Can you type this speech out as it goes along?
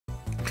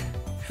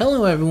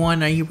Hello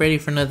everyone, are you ready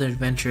for another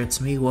adventure? It's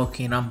me,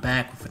 Woki, and I'm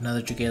back with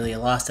another Dragalia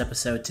Lost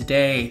episode.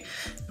 Today,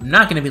 I'm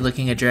not going to be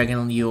looking at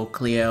Dragonyule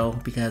Cleo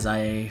because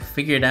I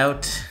figured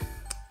out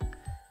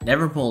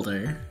never pulled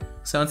her.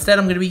 So instead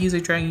I'm going to be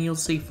using Dragonyule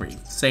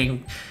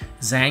Xainfried.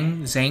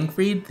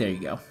 Xainfried? There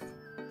you go.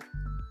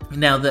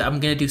 Now, I'm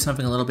going to do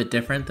something a little bit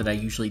different that I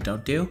usually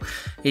don't do.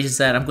 Is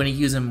that I'm going to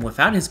use him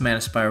without his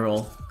mana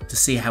spiral to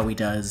see how he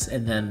does,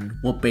 and then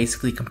we'll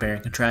basically compare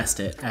and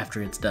contrast it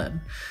after it's done.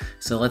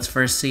 So let's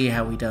first see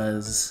how he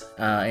does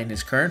in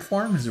his current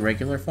form, his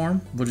regular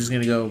form. We're just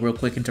going to go real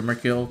quick into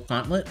Mercurial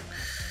Gauntlet,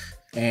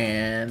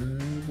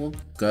 and we'll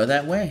go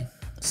that way.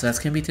 So that's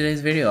going to be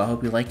today's video. I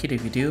hope you like it.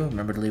 If you do,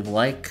 remember to leave a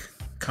like,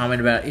 comment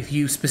about if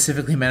you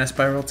specifically mana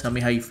spiral, tell me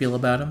how you feel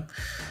about him.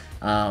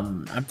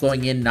 I'm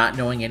going in not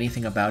knowing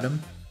anything about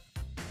him,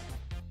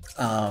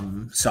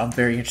 so I'm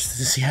very interested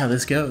to see how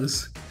this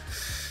goes.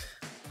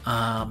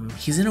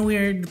 He's in a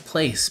weird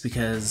place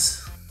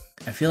because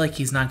I feel like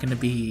he's not going to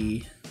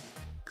be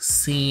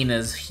seen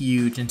as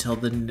huge until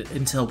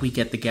we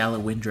get the Gala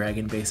Wind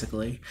Dragon,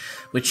 basically,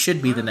 which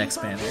should be the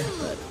next banner,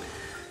 but,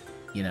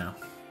 you know,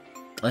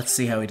 let's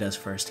see how he does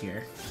first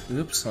here.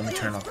 Oops, let me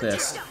turn off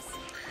this.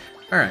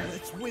 Alright,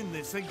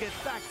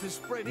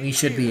 we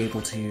should be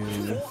able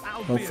to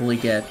hopefully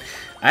get...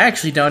 I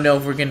actually don't know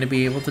if we're going to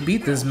be able to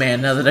beat this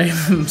man now that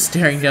I'm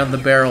staring down the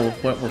barrel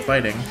of what we're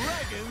fighting.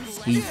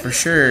 He for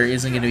sure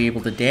isn't going to be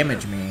able to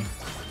damage me,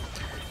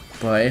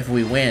 but if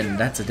we win,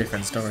 that's a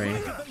different story.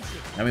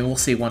 I mean, we'll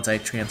see once I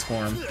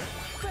transform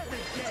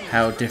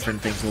how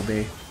different things will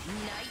be.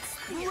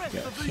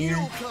 Go here.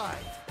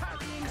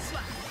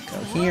 Go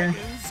here.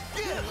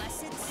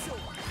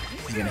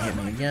 He's going to hit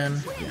me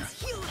again. Yeah.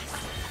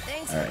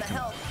 Alright, come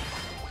on.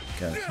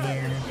 Go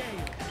here.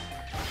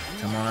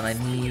 Come on, I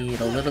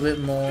need a little bit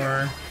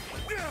more.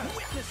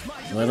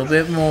 A little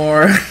bit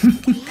more.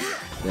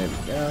 There we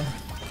go.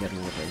 Get a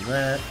little bit of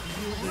that.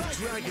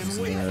 Use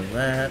a little bit of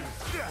that.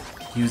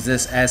 Use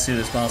this as soon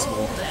as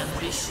possible,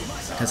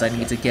 because I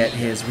need to get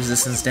his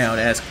resistance down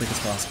as quick as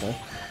possible.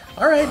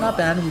 Alright, not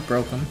bad. We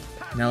broke him.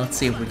 Now let's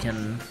see if we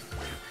can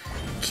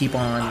keep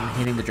on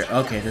hitting the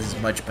okay, this is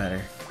much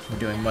better. We're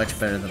doing much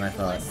better than I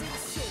thought.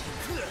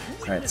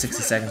 Alright,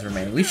 60 seconds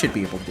remaining. We should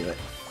be able to do it.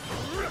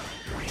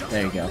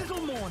 There you go.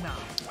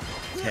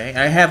 Okay,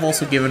 I have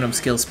also given him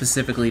skills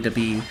specifically to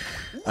be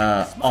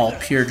all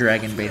pure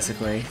dragon,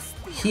 basically.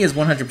 He is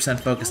 100%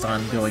 focused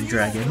on going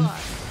dragon.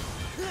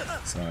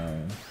 So,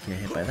 get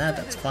hit by that,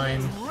 that's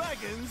fine.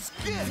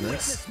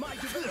 This.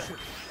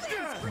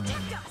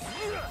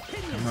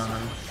 Come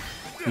on.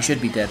 He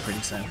should be dead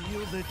pretty soon.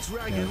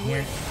 Go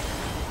here.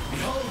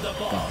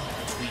 Boom.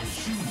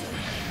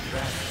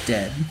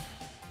 Dead.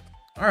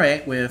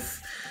 Alright,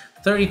 with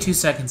 32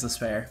 seconds to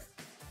spare.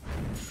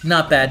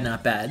 Not bad,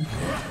 not bad.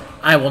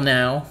 I will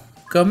now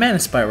go mana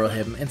spiral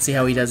him and see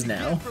how he does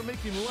now.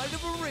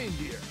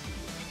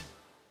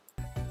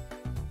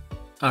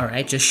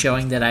 Alright, just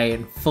showing that I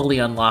fully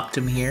unlocked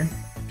him here.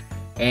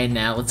 And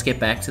now let's get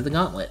back to the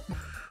gauntlet.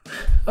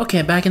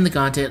 Okay, back in the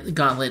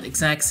gauntlet,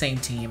 exact same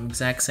team,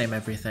 exact same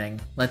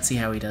everything. Let's see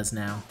how he does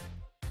now.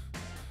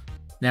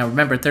 Now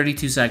remember,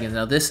 32 seconds.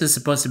 Now this is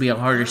supposed to be a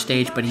harder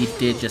stage, but he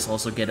did just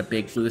also get a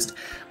big boost.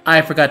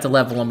 I forgot to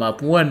level him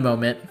up. One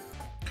moment.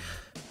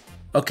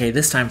 Okay,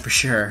 this time for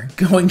sure.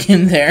 Going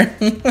in there.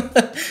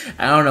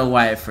 I don't know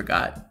why I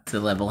forgot to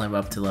level him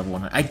up to level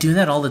 100. I do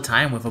that all the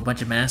time with a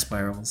bunch of mana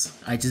spirals.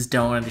 I just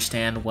don't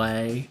understand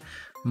why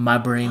my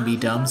brain be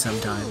dumb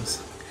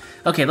sometimes.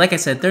 Okay, like I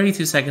said,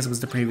 32 seconds was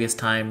the previous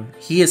time.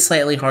 He is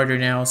slightly harder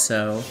now,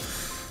 so...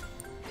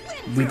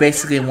 we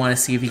basically want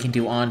to see if he can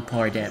do on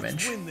par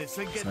damage.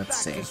 So let's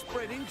see.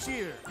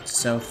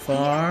 So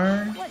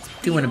far,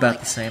 doing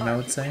about the same, I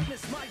would say.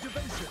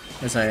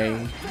 As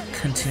I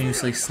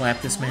continuously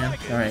slap this man.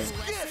 Alright.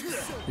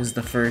 This is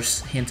the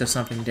first hint of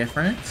something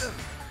different.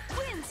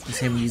 Is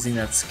him using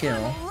that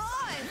skill.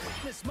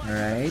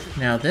 Alright.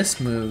 Now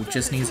this move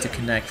just needs to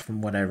connect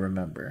from what I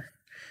remember.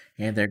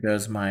 And there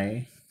goes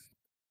my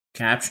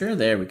capture.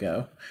 There we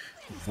go.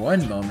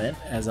 One moment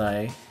as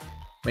I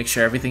make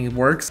sure everything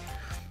works.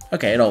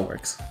 Okay, it all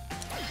works.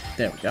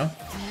 There we go.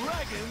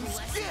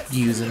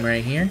 Use him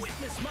right here.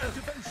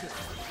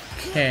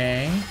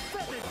 Okay.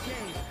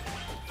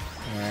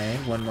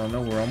 Alright, one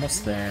moment, we're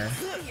almost there.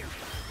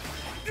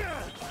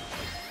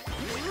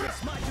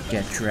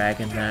 Get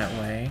dragon that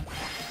way.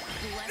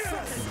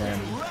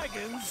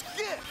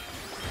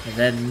 And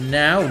then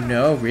now,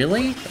 no,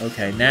 really?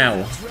 Okay,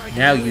 now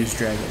use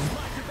dragon.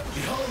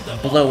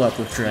 Blow up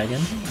with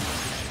dragon.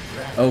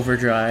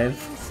 Overdrive.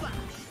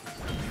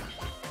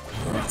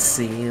 Let's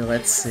see,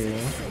 let's see.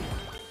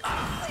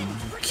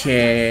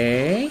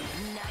 Okay.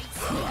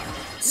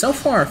 So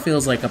far it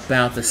feels like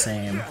about the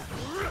same.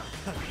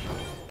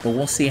 But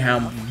we'll see how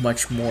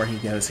much more he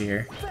goes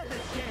here.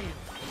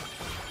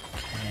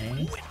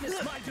 Okay.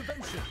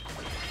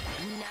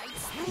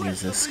 Use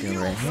this skill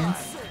right here.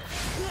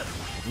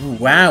 Ooh,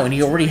 wow, and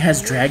he already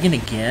has dragon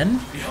again?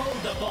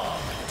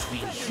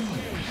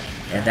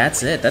 And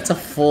that's it. That's a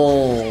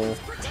full...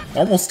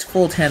 almost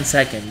full 10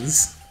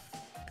 seconds.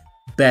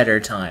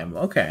 better time.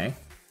 Okay.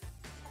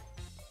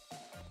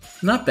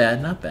 Not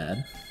bad, not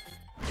bad.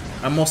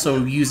 I'm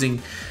also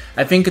using...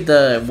 I think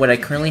what I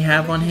currently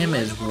have on him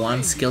is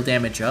 1 skill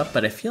damage up,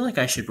 but I feel like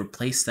I should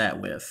replace that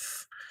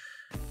with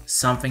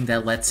something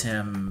that lets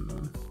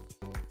him...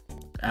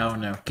 I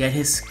don't know, get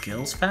his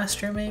skills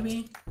faster,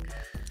 maybe?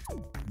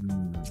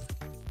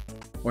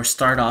 Or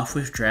start off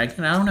with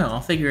Dragon? I don't know,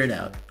 I'll figure it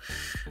out.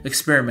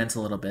 Experiment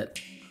a little bit.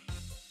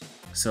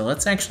 So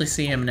let's actually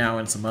see him now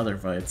in some other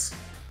fights.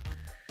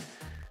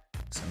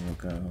 So we'll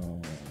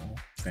go...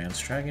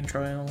 Advanced Dragon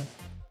Trial.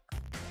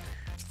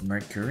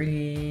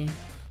 Mercury...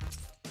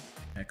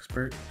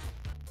 Expert.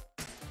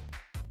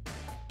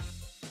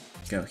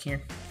 Go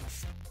here.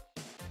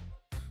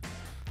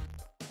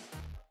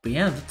 But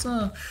yeah, that's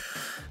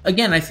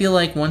again, I feel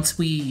like once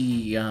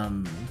we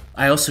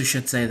I also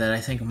should say that I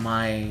think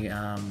my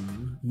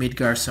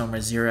Midgar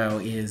Soma 0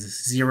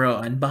 is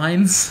 0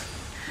 unbinds.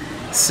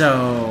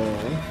 So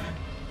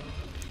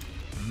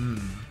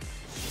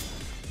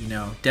you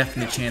know,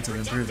 definite chance of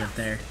improvement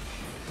there.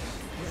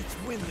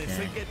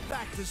 Okay.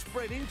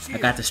 I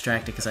got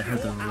distracted because I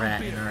heard the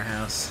rat in our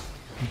house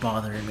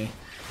bothering me.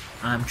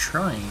 I'm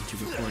trying to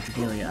record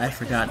Dragalia. I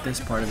forgot this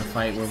part of the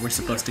fight where we're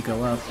supposed to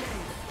go up.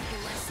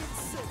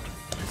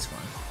 That's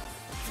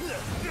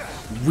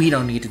fine. We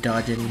don't need to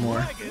dodge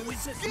anymore.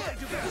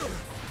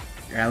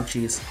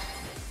 Ouchies.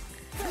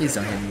 Please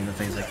don't hit me in the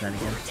face like that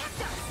again.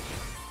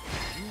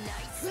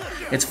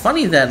 It's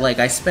funny that, like,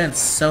 I spent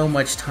so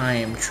much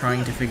time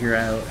trying to figure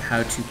out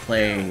how to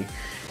play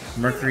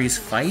Mercury's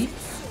fight.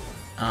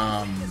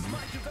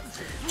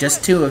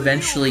 Just to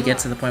eventually get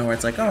to the point where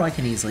it's like, oh, I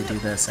can easily do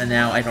this, and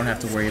now I don't have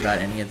to worry about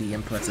any of the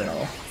inputs at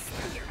all.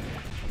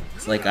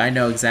 It's like, I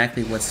know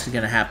exactly what's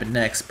gonna happen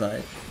next,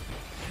 but...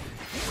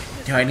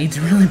 do I need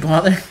to really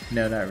bother?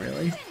 No, not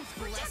really.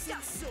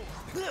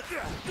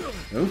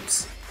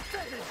 Oops.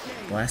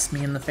 Blast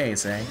me in the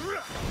face, eh?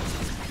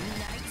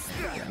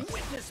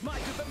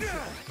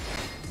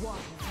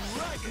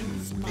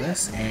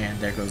 This, and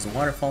there goes the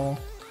waterfall.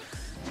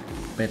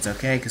 But it's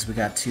okay, because we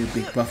got 2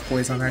 big buff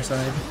boys on our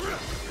side.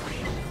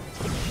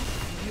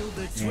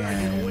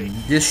 And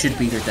this should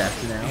be your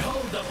death now.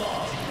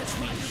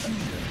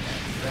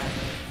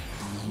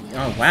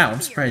 Oh wow,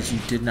 I'm surprised you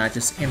did not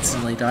just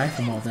instantly die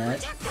from all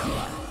that.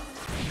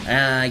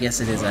 I guess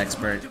it is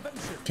Expert.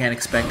 Can't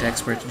expect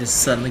Expert to just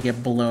suddenly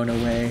get blown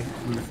away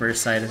from the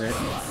first sight of it.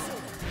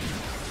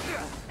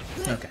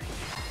 Okay.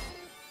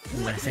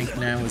 What I think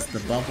now is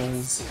the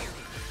bubbles.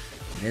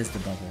 It is the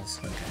bubbles,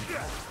 okay.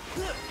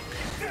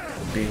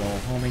 Big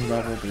old homing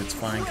bubble, but it's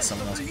fine because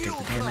someone else can take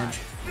the damage.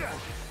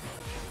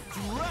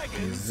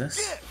 Use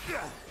this.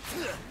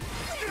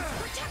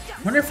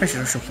 I wonder if I should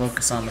also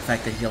focus on the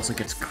fact that he also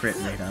gets crit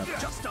rate up.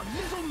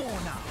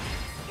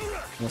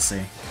 We'll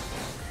see.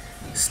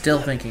 Still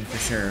thinking for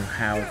sure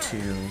how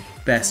to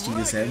best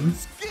use him.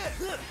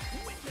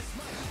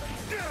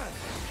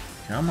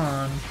 Come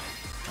on.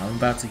 I'm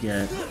about to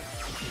get...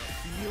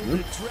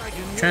 Oop.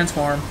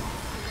 Transform.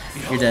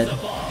 You're dead.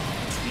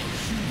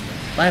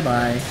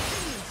 Bye-bye.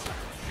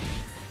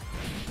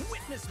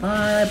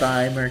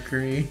 Bye-bye,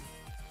 Mercury.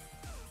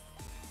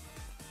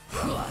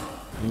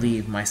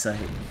 Leave my sight.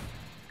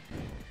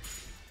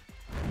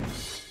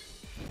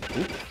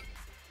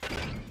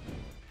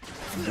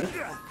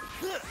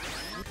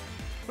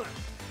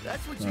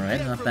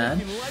 Alright, not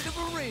bad.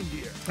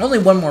 Only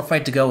one more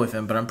fight to go with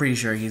him, but I'm pretty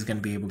sure he's going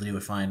to be able to do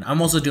it fine.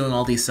 I'm also doing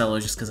all these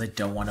solos just because I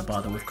don't want to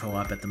bother with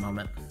co-op at the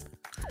moment.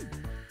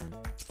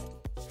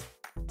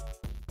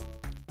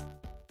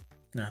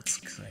 Let's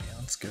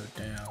go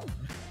down.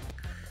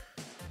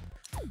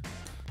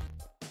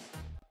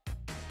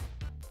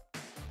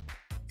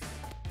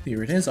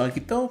 Here it is,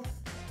 Agito.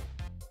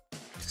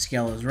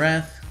 Scala's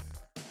Wrath.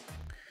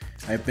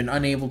 I've been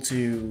unable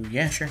to...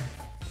 yeah, sure.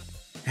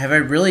 Have I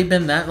really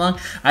been that long?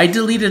 I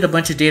deleted a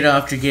bunch of data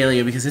off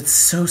Dragalia because it's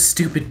so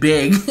stupid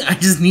big. I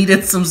just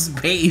needed some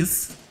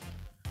space.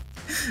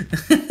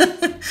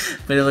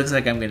 But it looks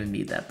like I'm gonna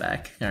need that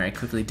back. Alright,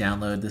 quickly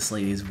download this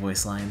lady's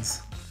voice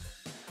lines.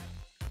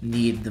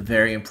 Need the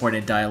very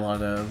important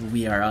dialogue of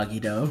 "We are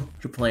Agito"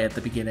 to play at the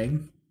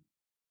beginning.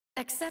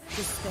 Accept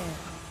despair.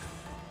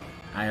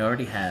 I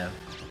already have.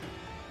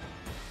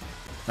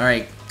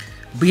 Alright,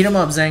 beat him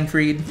up,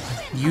 Xainfried.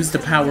 Use the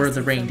power of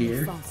the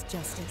reindeer.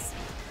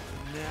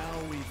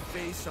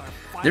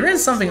 There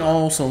is something I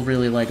also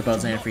really like about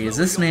Xainfried, is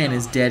this man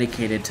is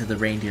dedicated to the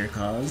reindeer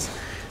cause.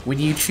 When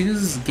you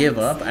choose give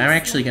up, I'm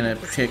actually gonna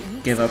pick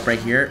give up right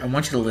here. I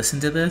want you to listen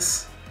to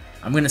this.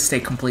 I'm gonna stay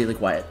completely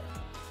quiet.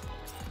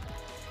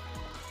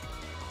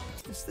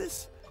 Is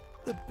this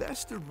the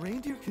best a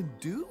reindeer can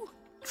do?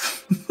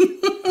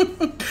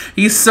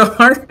 He's so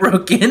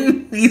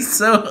heartbroken. He's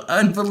so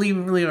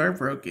unbelievably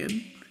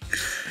heartbroken.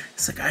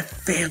 It's like, I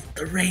failed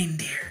the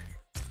reindeer.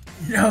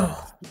 No,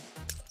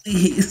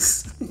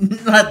 please,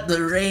 not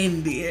the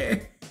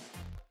reindeer.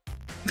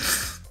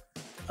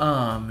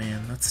 Oh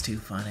man, that's too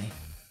funny.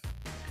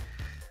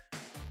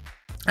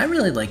 I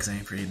really like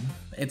Xainfried.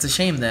 It's a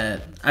shame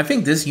that I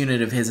think this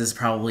unit of his is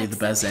probably the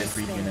best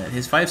Xainfried unit.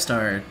 His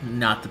 5-star,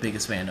 not the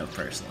biggest fan of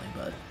personally,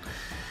 but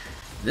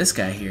this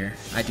guy here,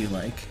 I do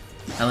like.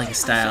 I like his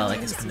style, I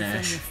like his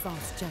panache.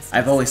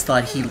 I've always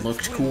thought he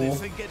looked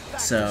cool,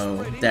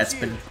 so that's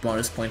been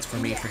bonus points for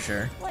me for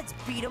sure. Let's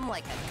beat him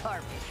like a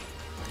carpet.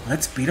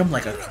 Let's beat him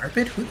like a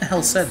carpet? Who the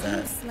hell said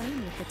that?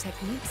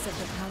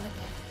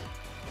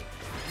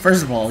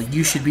 First of all,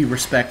 you should be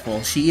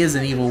respectful. She is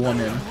an evil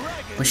woman,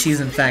 but she's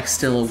in fact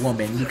still a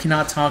woman. You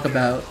cannot talk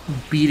about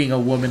beating a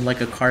woman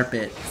like a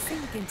carpet.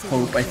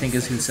 Hope, I think,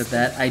 is who said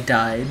that. I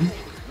died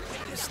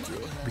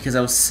because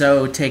I was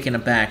so taken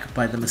aback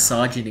by the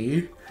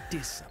misogyny.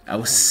 I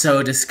was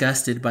so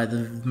disgusted by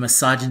the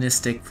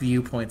misogynistic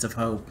viewpoints of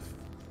Hope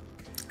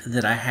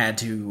that I had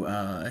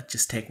to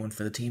just take one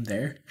for the team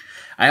there.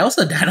 I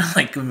also died on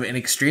like an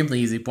extremely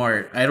easy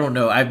part. I don't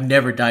know. I've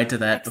never died to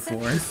that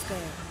before.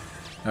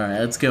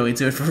 Alright, let's go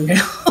into it for real.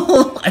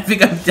 I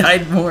think I've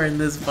died more in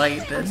this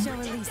fight than...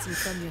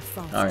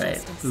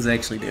 Alright, let's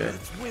actually do it.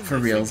 For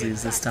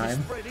realsies this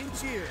time.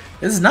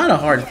 This is not a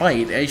hard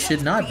fight. I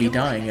should not be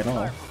dying at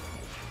all.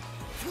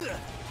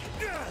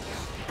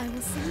 I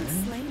will see you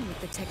slain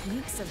with the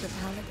techniques of the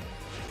paladin.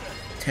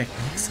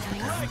 Techniques of the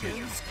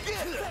paladin.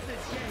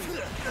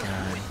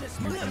 God,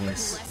 your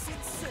voice.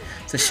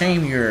 It's a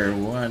shame you're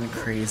one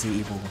crazy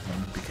evil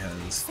woman,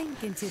 because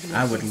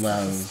I would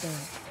love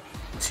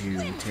to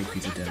take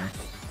you to dinner.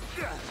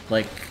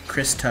 Like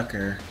Chris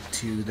Tucker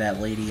to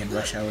that lady in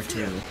Rush Hour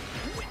 2.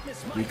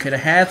 We could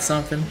have had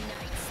something,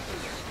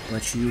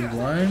 but you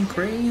one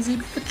crazy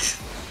bitch.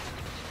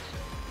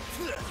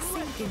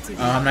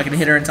 Oh, I'm not gonna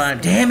hit her in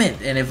time. Damn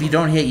it! And if you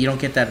don't hit, you don't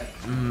get that.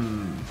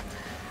 I'm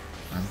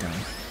done.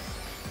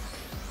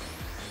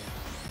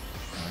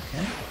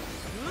 Okay.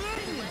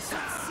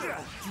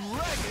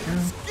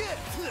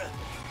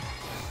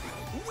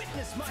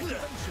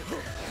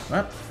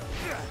 Well,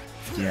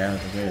 get out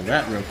of the way of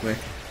that real quick.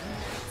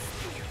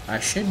 I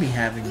should be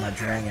having my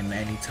dragon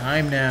any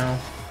time now.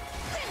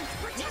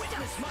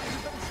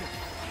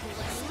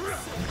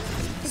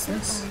 What's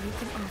this?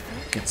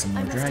 Get some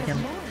more dragon.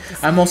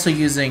 I'm also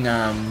using,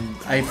 I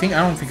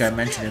don't think I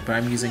mentioned it, but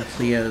I'm using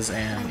Cleo's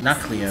and, not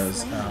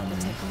Cleo's,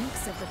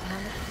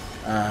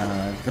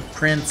 the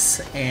Prince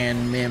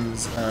and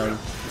Mim's,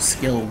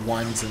 skill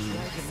 1s, and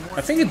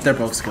I think they're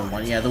both skill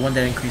 1, yeah, the one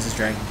that increases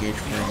dragon gauge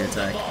for your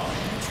attack.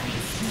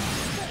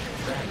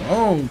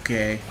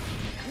 Okay.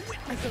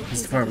 This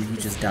is the part where you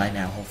just die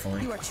now,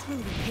 hopefully.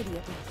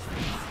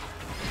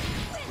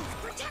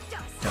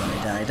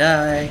 Die, die,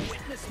 die.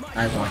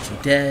 I want you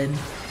dead.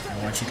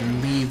 I want you to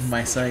leave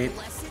my sight.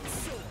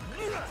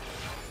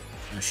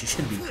 Oh, she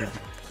should be pretty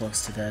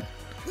close to dead.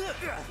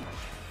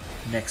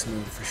 Next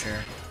move for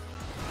sure.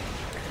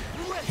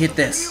 Hit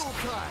this.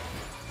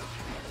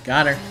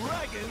 Got her.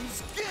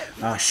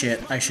 Oh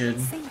shit, I should,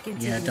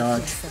 yeah,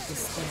 dodge.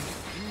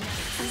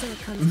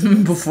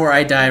 Before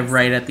I die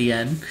right at the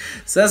end.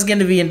 So that's going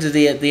to be into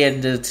the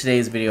end of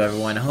today's video,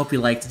 everyone. I hope you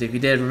liked it. If you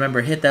did,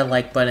 remember, hit that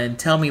like button.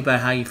 Tell me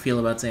about how you feel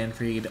about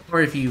Xainfried,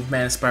 or if you've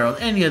mana spiraled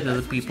any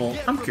other people.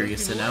 I'm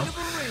curious to know.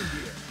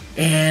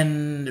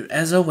 And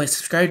as always,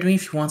 subscribe to me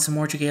if you want some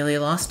more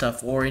Dragalia Lost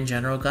stuff, or in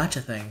general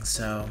gacha things.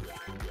 So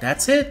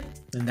that's it.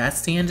 And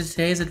that's the end of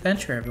today's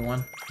adventure,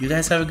 everyone. You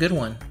guys have a good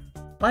one.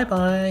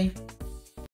 Bye-bye.